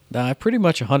this? I pretty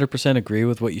much 100% agree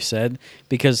with what you said,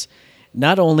 because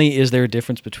not only is there a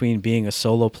difference between being a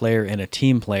solo player and a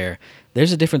team player,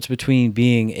 there's a difference between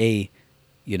being a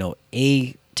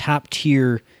top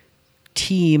tier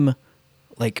team,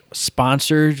 like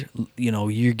sponsored, you know,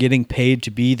 you're getting paid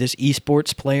to be this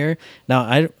esports player.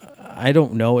 Now, I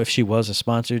don't know if she was a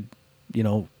sponsored, you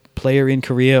know, player in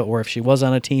Korea or if she was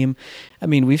on a team. I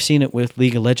mean, we've seen it with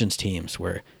League of Legends teams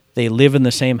where they live in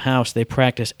the same house, they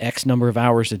practice X number of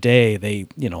hours a day, they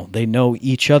know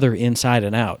each other inside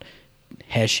and out.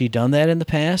 Has she done that in the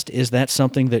past? Is that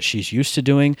something that she's used to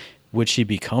doing? Would she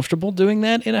be comfortable doing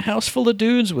that in a house full of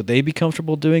dudes? Would they be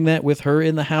comfortable doing that with her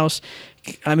in the house?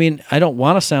 I mean, I don't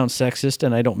want to sound sexist,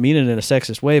 and I don't mean it in a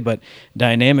sexist way, but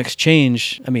dynamics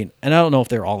change. I mean, and I don't know if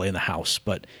they're all in the house,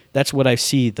 but that's what I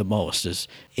see the most is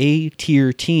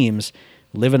A-tier teams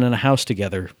living in a house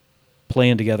together,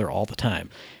 playing together all the time.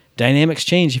 Dynamics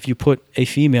change if you put a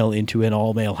female into an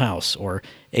all-male house or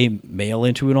a male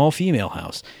into an all-female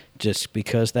house, just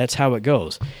because that's how it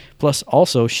goes. Plus,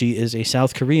 also, she is a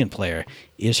South Korean player.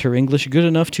 Is her English good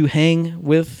enough to hang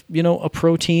with, you know, a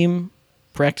pro team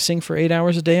practicing for 8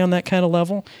 hours a day on that kind of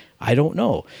level? I don't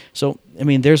know. So, I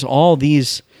mean, there's all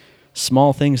these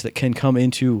small things that can come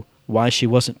into why she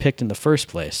wasn't picked in the first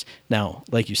place. Now,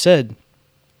 like you said,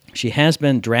 she has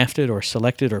been drafted or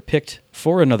selected or picked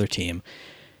for another team.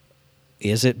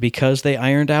 Is it because they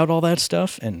ironed out all that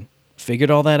stuff and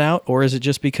figured all that out, or is it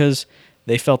just because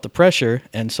they felt the pressure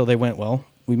and so they went, well,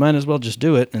 we might as well just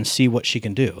do it and see what she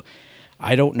can do?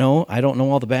 I don't know. I don't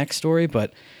know all the backstory,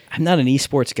 but I'm not an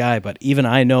esports guy, but even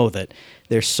I know that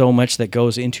there's so much that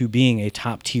goes into being a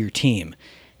top-tier team,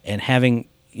 and having,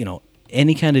 you know,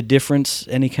 any kind of difference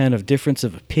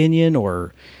of opinion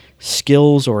or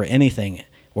skills or anything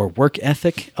or work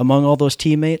ethic among all those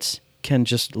teammates can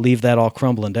just leave that all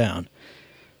crumbling down.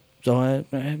 So I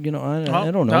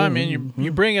don't know. I mean,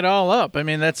 you bring it all up. I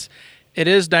mean, it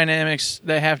is dynamics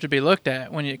that have to be looked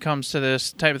at when it comes to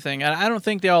this type of thing. I don't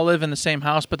think they all live in the same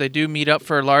house, but they do meet up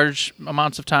for large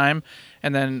amounts of time,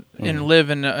 and then and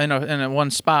live in a one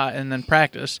spot and then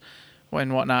practice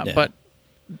and whatnot. Yeah. But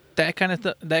that kind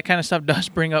of stuff does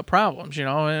bring up problems, you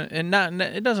know, and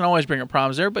it doesn't always bring up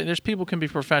problems there. But there's people can be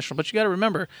professional, but you got to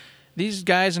remember, these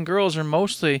guys and girls are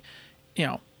mostly, you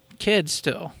know, kids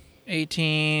still.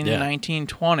 18, 19,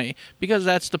 20, because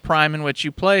that's the prime in which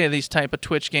you play these type of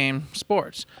Twitch game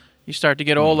sports. You start to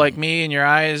get old like me, and your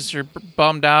eyes are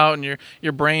bummed out, and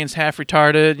your brain's half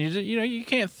retarded. You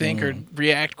can't think or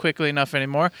react quickly enough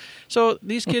anymore. So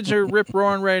these kids are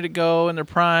rip-roaring, ready to go in their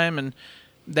prime, and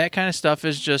that kind of stuff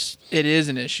is it is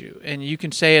an issue. And you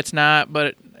can say it's not,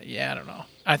 but I don't know.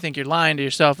 I think you're lying to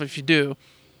yourself if you do.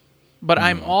 But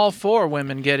I'm all for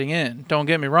women getting in. Don't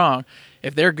get me wrong.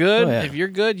 If they're good, if you're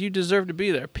good, you deserve to be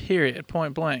there, period,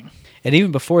 point blank. And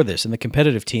even before this, in the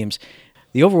competitive teams,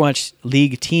 the Overwatch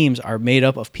League teams are made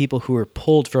up of people who are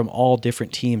pulled from all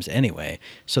different teams anyway.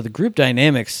 So the group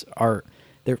dynamics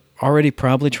they're already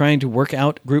probably trying to work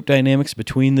out group dynamics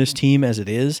between this team as it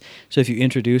is. So if you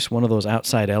introduce one of those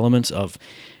outside elements of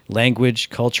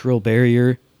language, cultural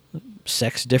barrier,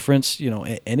 sex difference, you know,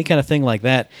 any kind of thing like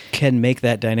that can make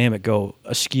that dynamic go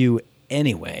askew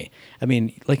anyway. I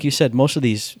mean, like you said, most of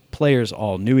these players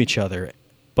all knew each other,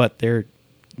 but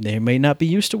they may not be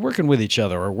used to working with each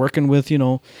other or working with, you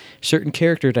know, certain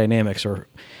character dynamics or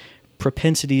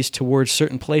propensities towards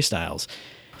certain play styles.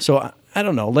 So I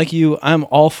don't know. Like you, I'm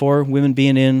all for women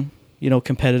being in, you know,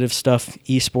 competitive stuff,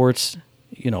 esports,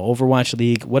 you know, Overwatch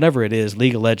League, whatever it is,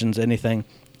 League of Legends, anything,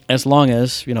 as long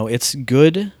as, you know, it's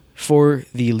good for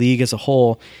the league as a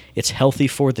whole, it's healthy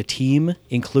for the team,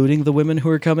 including the women who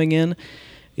are coming in,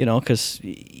 you know, because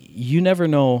you never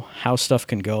know how stuff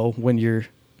can go when you're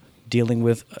dealing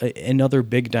with another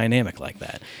big dynamic like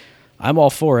that. I'm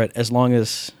all for it as long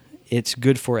as it's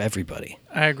good for everybody.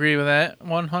 I agree with that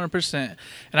 100%.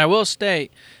 And I will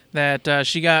state that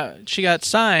she got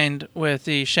signed with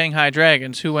the Shanghai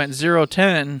Dragons, who went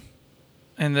 0-10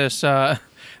 in this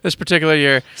this particular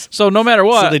year. So no matter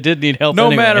what, So they did need help no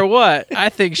anyway. matter what, I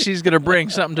think she's going to bring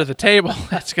something to the table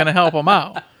that's going to help them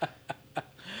out.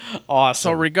 Awesome.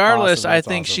 So regardless, Awesome. I That's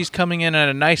think awesome. she's coming in at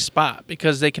a nice spot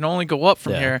because they can only go up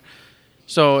from Yeah. here.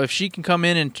 So if she can come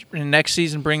in and next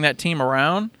season bring that team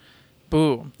around,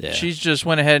 boom. Yeah. She's just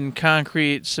went ahead and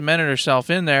concrete cemented herself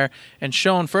in there and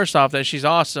shown, first off, that she's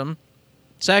awesome.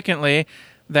 Secondly,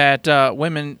 that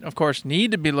women, of course,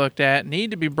 need to be looked at, need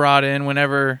to be brought in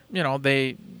whenever,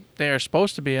 they are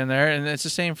supposed to be in there. And it's the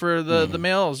same for the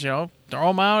males, throw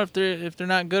them out if they're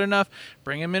not good enough,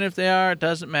 bring them in if they are, it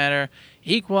doesn't matter.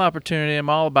 Equal opportunity, I'm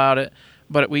all about it.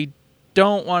 But we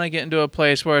don't want to get into a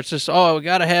place where it's just, we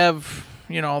got to have,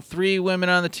 3 women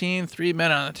on the team, 3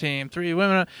 men on the team, 3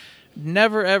 women.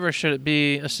 Never, ever should it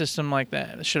be a system like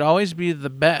that. It should always be the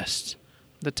best,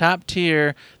 the top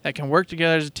tier that can work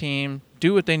together as a team,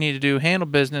 do what they need to do, handle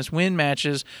business, win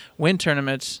matches, win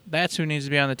tournaments. That's who needs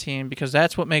to be on the team because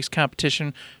that's what makes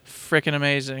competition freaking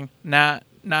amazing. Not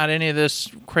any of this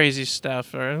crazy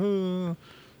stuff or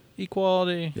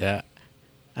equality. Yeah.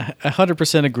 I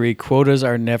 100% agree. Quotas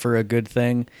are never a good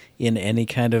thing in any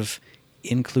kind of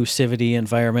inclusivity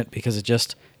environment because it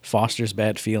just fosters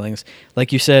bad feelings.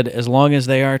 Like you said, as long as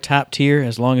they are top tier,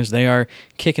 as long as they are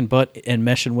kicking butt and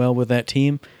meshing well with that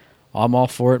team, I'm all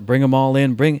for it. Bring them all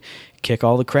in. Kick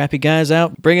all the crappy guys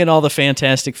out. Bring in all the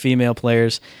fantastic female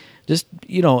players. Just,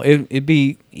 it'd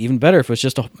be even better if it was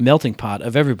just a melting pot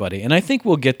of everybody. And I think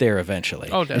we'll get there eventually.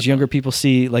 Oh, definitely. As younger people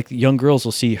see, like young girls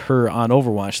will see her on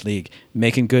Overwatch League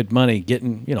making good money,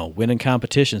 getting, winning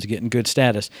competitions, getting good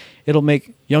status. It'll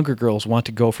make younger girls want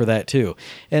to go for that too.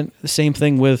 And the same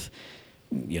thing with,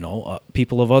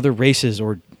 people of other races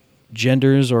or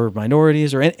genders or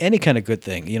minorities or any kind of good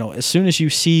thing. As soon as you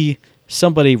see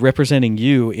somebody representing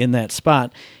you in that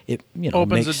spot, it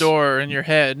opens makes the door in your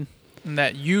head and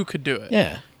that you could do it.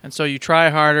 Yeah. And so you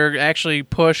try harder, actually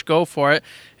push, go for it.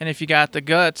 And if you got the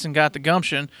guts and got the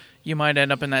gumption, you might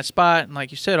end up in that spot. And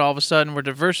like you said, all of a sudden we're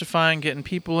diversifying, getting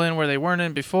people in where they weren't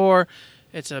in before.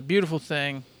 It's a beautiful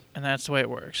thing, and that's the way it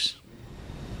works.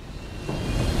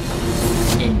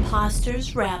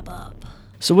 Imposters Wrap Up.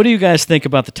 So what do you guys think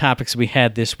about the topics we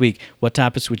had this week? What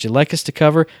topics would you like us to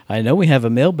cover? I know we have a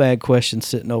mailbag question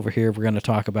sitting over here we're going to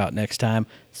talk about next time.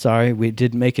 Sorry, we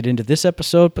didn't make it into this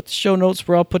episode, but the show notes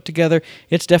were all put together.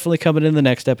 It's definitely coming in the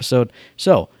next episode.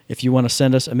 So if you want to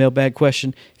send us a mailbag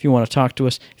question, if you want to talk to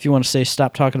us, if you want to say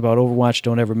stop talking about Overwatch,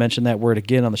 don't ever mention that word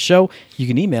again on the show, you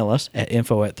can email us at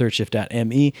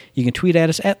info@thirdshift.me. You can tweet at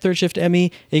us at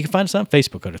ThirdShiftME, and you can find us on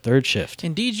Facebook under Third Shift.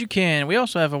 Indeed you can. We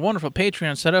also have a wonderful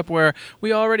Patreon set up where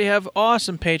we already have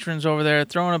awesome patrons over there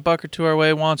throwing a buck or two our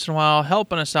way once in a while,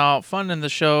 helping us out, funding the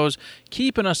shows,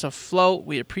 keeping us afloat.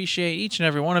 We appreciate each and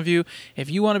every one of you. If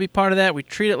you want to be part of that, we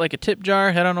treat it like a tip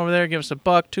jar. Head on over there, give us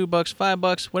 $1, $2,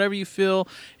 $5, whatever you feel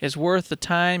is worth the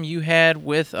time you had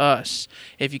with us.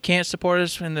 If you can't support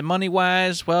us in the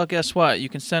money-wise, well, guess what? You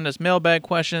can send us mailbag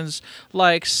questions,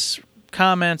 likes,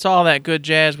 comments, all that good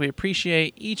jazz. We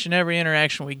appreciate each and every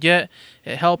interaction we get.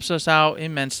 It helps us out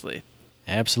immensely.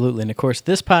 Absolutely. And of course,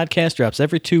 this podcast drops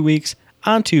every 2 weeks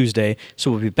on Tuesday,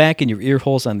 so we'll be back in your ear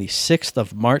holes on the 6th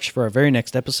of March for our very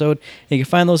next episode. And you can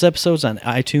find those episodes on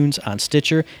iTunes, on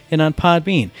Stitcher, and on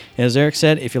Podbean. And as Eric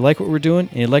said, if you like what we're doing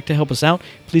and you'd like to help us out,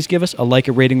 please give us a like,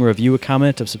 a rating, a review, a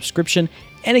comment, a subscription,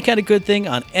 any kind of good thing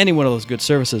on any one of those good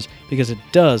services, because it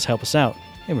does help us out,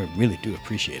 and we really do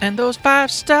appreciate it. And those 5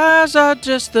 stars are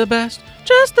just the best,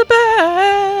 just the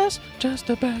best, just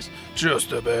the best,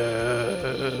 just the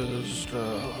best.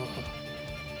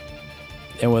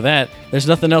 And with that, there's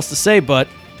nothing else to say but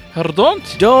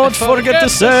Don't don't forget to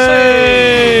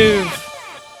save!